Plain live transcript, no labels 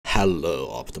Hello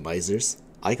optimizers,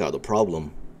 I got a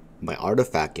problem. My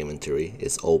artifact inventory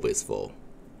is always full.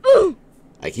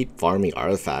 I keep farming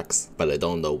artifacts, but I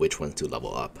don't know which ones to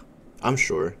level up. I'm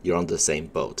sure you're on the same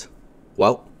boat.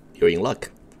 Well, you're in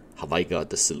luck. Have I got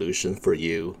the solution for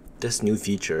you? This new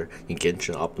feature in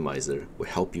Genshin Optimizer will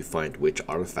help you find which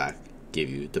artifact give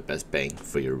you the best bang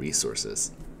for your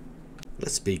resources.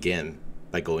 Let's begin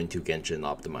by going to Genshin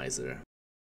Optimizer.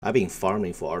 I've been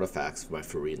farming for artifacts for my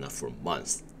Frzyc for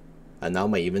months, and now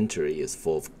my inventory is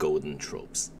full of golden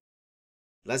tropes.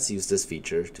 Let's use this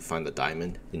feature to find a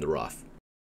diamond in the rough.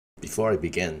 Before I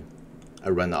begin, I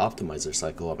ran the optimizer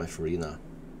cycle on my Frzyc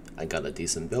and got a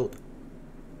decent build.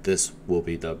 This will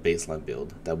be the baseline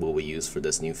build that we will use for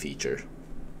this new feature.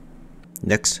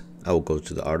 Next, I will go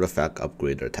to the Artifact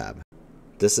Upgrader tab.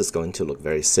 This is going to look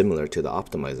very similar to the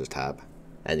Optimizer tab,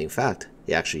 and in fact,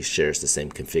 it actually shares the same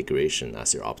configuration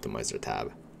as your Optimizer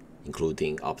tab,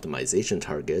 including optimization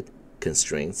target,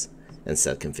 constraints, and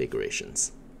set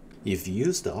configurations. If you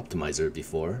used the Optimizer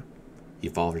before,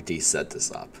 you've already set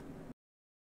this up.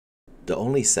 The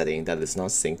only setting that is not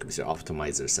synced with your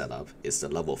Optimizer setup is the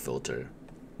level filter,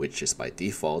 which is by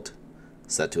default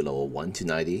set to level 1 to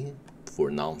 90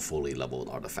 for non-fully leveled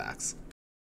artifacts.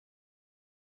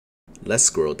 Let's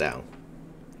scroll down.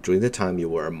 During the time you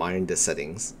were admiring the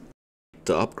settings,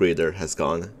 the upgrader has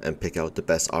gone and picked out the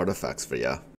best artifacts for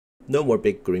ya. No more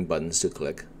big green buttons to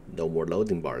click, no more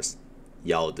loading bars.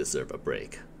 Y'all deserve a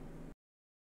break.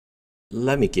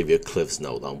 Let me give you a Cliff's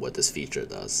Note on what this feature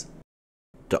does.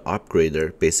 The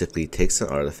upgrader basically takes an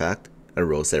artifact and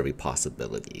rolls every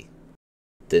possibility.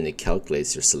 Then it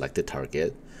calculates your selected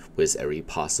target with every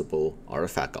possible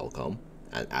artifact outcome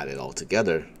and add it all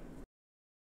together.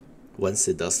 Once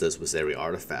it does this with every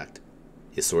artifact,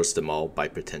 it sorts them all by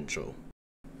potential.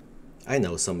 I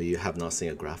know some of you have not seen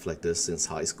a graph like this since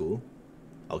high school.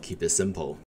 I'll keep it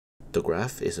simple. The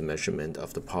graph is a measurement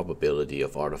of the probability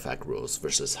of artifact rolls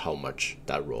versus how much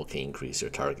that roll can increase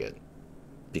your target.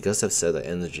 Because I've set an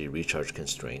energy recharge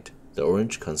constraint, the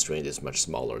orange constraint is much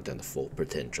smaller than the full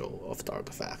potential of the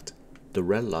artifact. The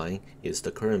red line is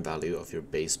the current value of your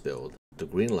base build. The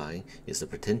green line is the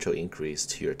potential increase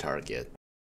to your target.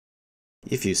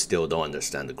 If you still don't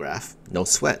understand the graph, no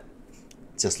sweat.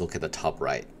 Just look at the top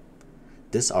right.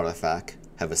 This artifact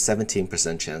have a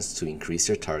 17% chance to increase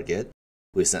your target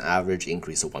with an average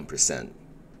increase of 1%.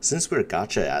 Since we're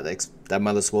gacha addicts, that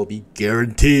might as well be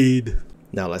guaranteed.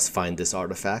 Now let's find this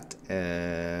artifact,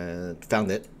 and found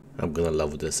it. I'm gonna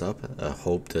level this up. I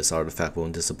hope this artifact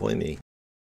won't disappoint me.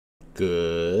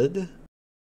 Good.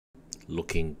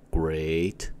 Looking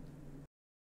great.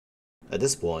 At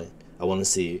this point, I want to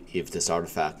see if this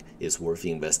artifact is worth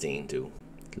investing into.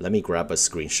 Let me grab a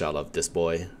screenshot of this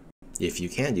boy. If you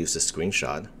can't use the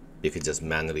screenshot, you can just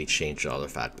manually change the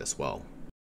artifact as well.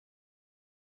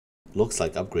 Looks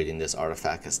like upgrading this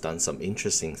artifact has done some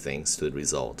interesting things to the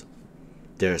result.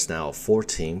 There is now a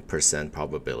 14%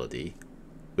 probability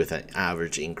with an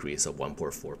average increase of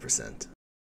 1.4%.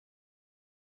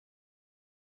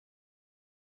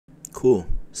 Cool,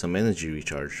 some energy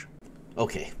recharge.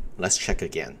 Okay, let's check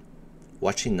again.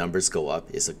 Watching numbers go up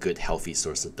is a good healthy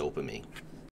source of dopamine.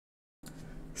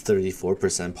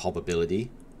 34%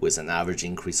 probability with an average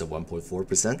increase of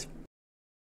 1.4%.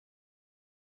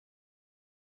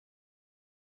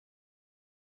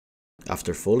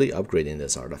 After fully upgrading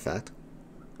this artifact,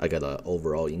 I got an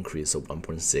overall increase of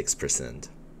 1.6%.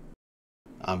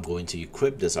 I'm going to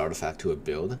equip this artifact to a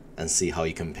build and see how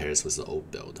it compares with the old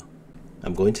build.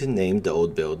 I'm going to name the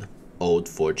old build Old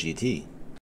 4GT.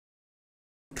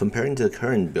 Comparing the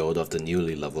current build of the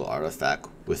newly leveled artifact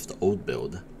with the old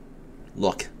build,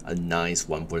 look, a nice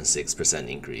 1.6%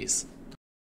 increase.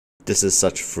 This is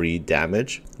such free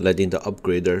damage, letting the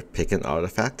upgrader pick an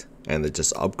artifact and then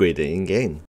just upgrade it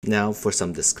in-game. Now for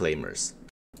some disclaimers.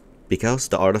 Because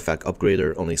the artifact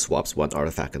upgrader only swaps one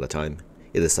artifact at a time,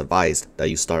 it is advised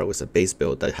that you start with a base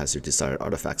build that has your desired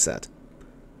artifact set.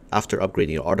 After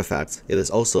upgrading your artifacts, it is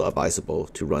also advisable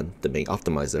to run the main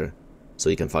optimizer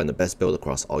so you can find the best build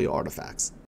across all your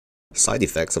artifacts. Side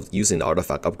effects of using the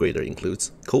artifact upgrader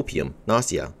includes copium,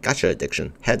 nausea, gacha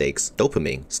addiction, headaches,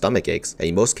 dopamine, stomach aches, and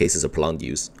in most cases of prolonged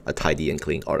use, a tidy and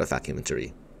clean artifact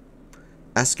inventory.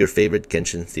 Ask your favorite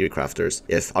Genshin theory crafters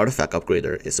if artifact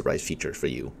upgrader is the right feature for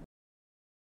you.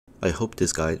 I hope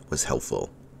this guide was helpful.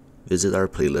 Visit our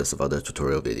playlist of other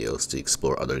tutorial videos to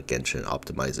explore other Genshin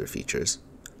Optimizer features.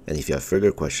 And if you have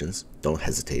further questions, don't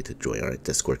hesitate to join our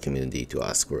Discord community to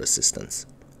ask for assistance.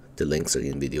 The links are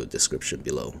in video description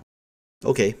below.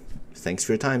 Okay, thanks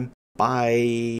for your time. Bye!